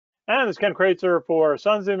And this is Ken Kraetzer for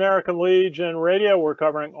Sons of the American Legion Radio. We're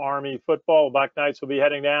covering Army football. The Black Knights will be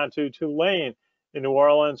heading down to Tulane in New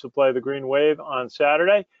Orleans to play the Green Wave on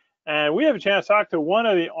Saturday. And we have a chance to talk to one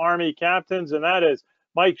of the Army captains, and that is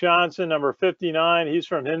Mike Johnson, number 59. He's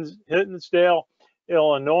from Hinsdale,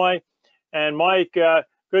 Illinois. And Mike,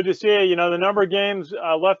 good to see you. You know, the number of games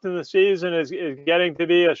left in the season is getting to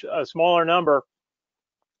be a smaller number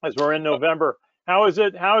as we're in November. How is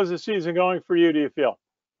the season going for you, do you feel?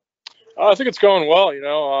 I think it's going well.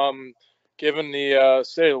 Given the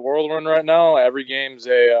state of the world we're in right now, every game's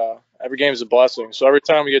a blessing. So every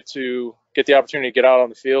time we get the opportunity to get out on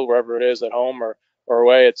the field, wherever it is, at home or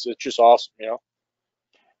away, it's just awesome.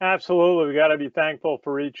 Absolutely, we got to be thankful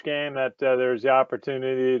for each game that there's the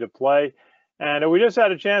opportunity to play. And we just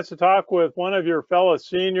had a chance to talk with one of your fellow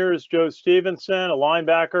seniors, Joe Stevenson, a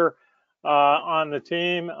linebacker on the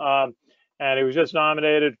team, and he was just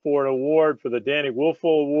nominated for an award for the Danny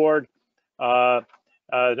Wolfel Award.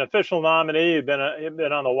 An official nominee. He'd been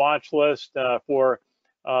on the watch list for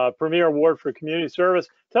Premier Award for Community Service.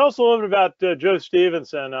 Tell us a little bit about Joe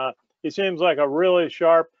Stevenson. He seems like a really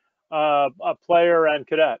sharp player and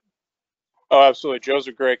cadet. Oh, absolutely. Joe's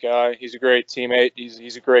a great guy. He's a great teammate.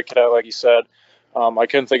 He's a great cadet, like he said. I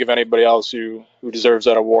couldn't think of anybody else who deserves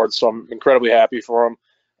that award, so I'm incredibly happy for him.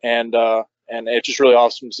 And it's just really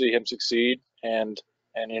awesome to see him succeed. And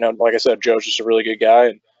like I said, Joe's just a really good guy,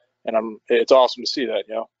 and it's awesome to see that,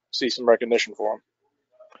 see some recognition for him.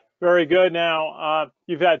 Very good. Now,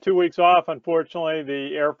 you've had 2 weeks off. Unfortunately,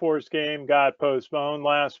 the Air Force game got postponed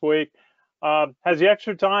last week. Has the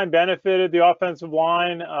extra time benefited the offensive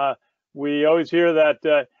line? We always hear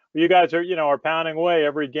that you guys are pounding away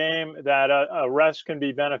every game, that a rest can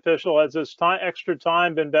be beneficial. Has this extra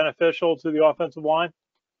time been beneficial to the offensive line?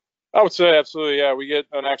 I would say absolutely, yeah. We get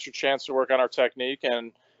an extra chance to work on our technique,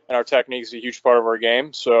 and our technique is a huge part of our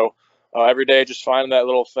game. So every day, just finding that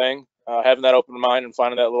little thing, having that open mind and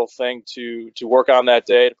finding that little thing to work on that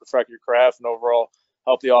day to perfect your craft and overall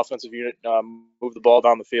help the offensive unit move the ball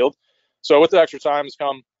down the field. So with the extra time has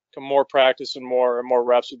come more practice and more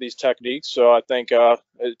reps with these techniques. So I think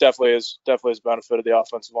it definitely has benefited the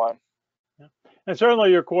offensive line. Yeah. And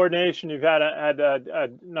certainly your coordination. You've had a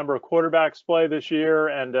number of quarterbacks play this year,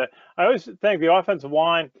 and I always think the offensive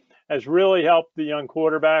line has really helped the young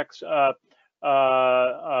quarterbacks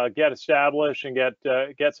get established and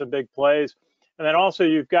get some big plays. And then also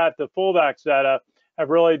you've got the fullbacks that have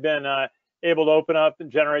really been able to open up and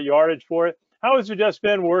generate yardage for it. How has it just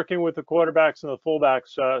been working with the quarterbacks and the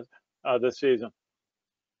fullbacks this season?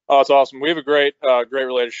 Oh, it's awesome. We have a great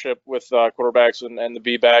relationship with quarterbacks and the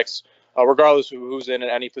B-backs, regardless of who's in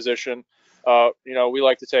any position. We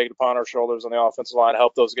like to take it upon our shoulders on the offensive line,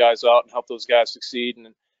 help those guys out and help those guys succeed,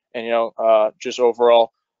 and just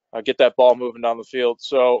overall get that ball moving down the field.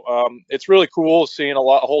 So it's really cool seeing a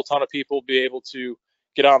whole ton of people be able to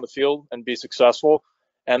get on the field and be successful.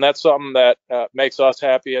 And that's something that makes us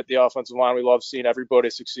happy at the offensive line. We love seeing everybody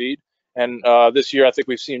succeed. And this year, I think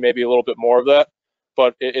we've seen maybe a little bit more of that.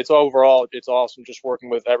 But it's overall awesome just working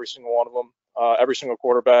with every single one of them, every single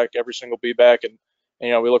quarterback, every single B-back. And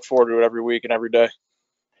we look forward to it every week and every day.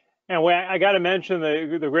 And I got to mention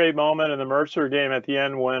the great moment in the Mercer game at the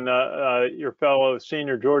end when your fellow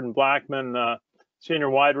senior Jordan Blackman,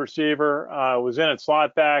 senior wide receiver, was in at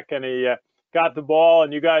slot back, and he got the ball,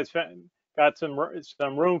 and you guys got some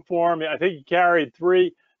room for him. I think he carried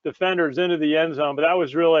 3 defenders into the end zone, but that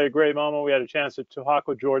was really a great moment. We had a chance to talk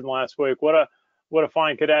with Jordan last week. What a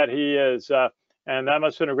fine cadet he is, and that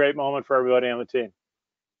must have been a great moment for everybody on the team.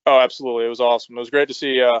 Oh, absolutely. It was awesome. It was great to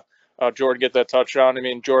see Jordan get that touchdown. I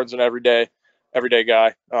mean, Jordan's an everyday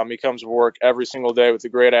guy. He comes to work every single day with a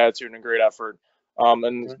great attitude and a great effort.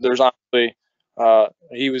 And there's honestly,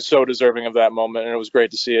 he was so deserving of that moment, and it was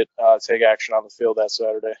great to see it take action on the field that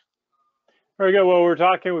Saturday. Very good. Well, we're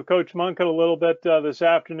talking with Coach Munkett a little bit this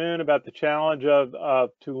afternoon about the challenge of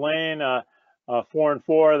Tulane,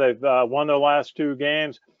 4-4. They've won their last 2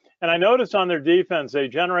 games. And I noticed on their defense, they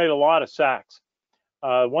generate a lot of sacks.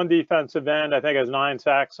 One defensive end, I think, has 9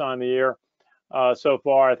 sacks on the year so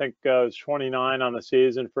far. I think it was 29 on the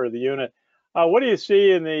season for the unit. What do you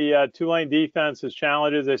see in the Tulane defense as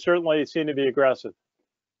challenges? They certainly seem to be aggressive.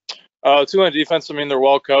 Tulane defense, I mean, they're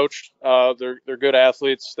well coached. They're good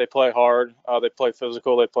athletes. They play hard. They play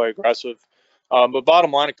physical. They play aggressive. But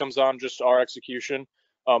bottom line, it comes down just our execution,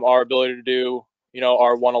 our ability to do,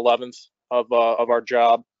 our 1/11th of our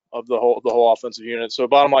job of the whole offensive unit. So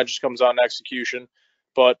bottom line just comes down to execution.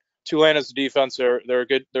 But Tulane as a defense, they're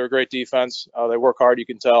a great defense. They work hard, you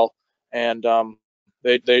can tell, and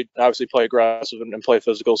they obviously play aggressive and play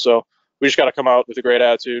physical. So we just got to come out with a great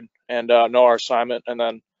attitude and know our assignment, and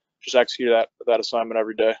then just execute that assignment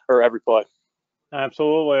every day or every play.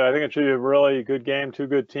 Absolutely. I think it should be a really good game, two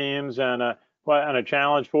good teams, and a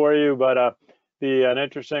challenge for you, but an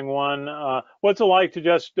interesting one. What's it like to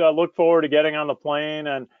just look forward to getting on the plane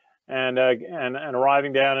and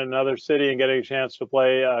arriving down in another city and getting a chance to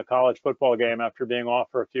play a college football game after being off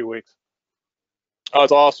for a few weeks? Oh,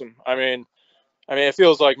 it's awesome. I mean, it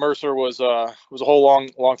feels like Mercer was a whole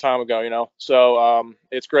long time ago, you know. So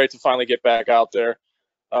it's great to finally get back out there.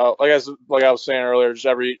 Like I was saying earlier, just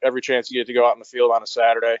every chance you get to go out in the field on a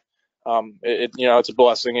Saturday, it's a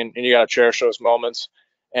blessing, and you got to cherish those moments.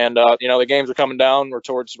 And the games are coming down. We're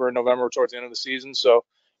in November, we're towards the end of the season, so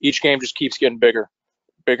each game just keeps getting bigger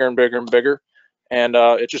and bigger and bigger, and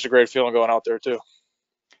it's just a great feeling going out there too.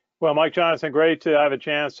 Well, Mike Johnson, great to have a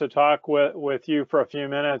chance to talk with you for a few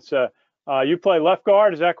minutes. You play left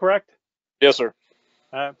guard, is that correct? Yes, sir.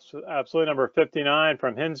 Absolutely, number 59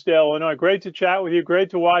 from Hinsdale, Illinois. Great to chat with you. Great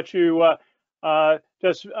to watch you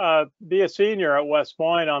just be a senior at West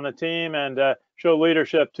Point on the team and show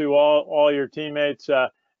leadership to all your teammates.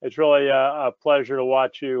 It's really a pleasure to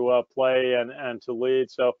watch you play and to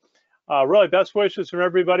lead. So really best wishes from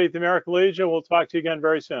everybody at the American Legion. We'll talk to you again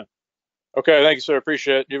very soon. Okay, thank you, sir.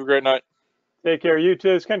 Appreciate it. You have a great night. Take care. You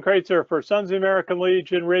too. It's Ken Kraetzer for Sons of the American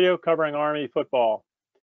Legion Radio covering Army football.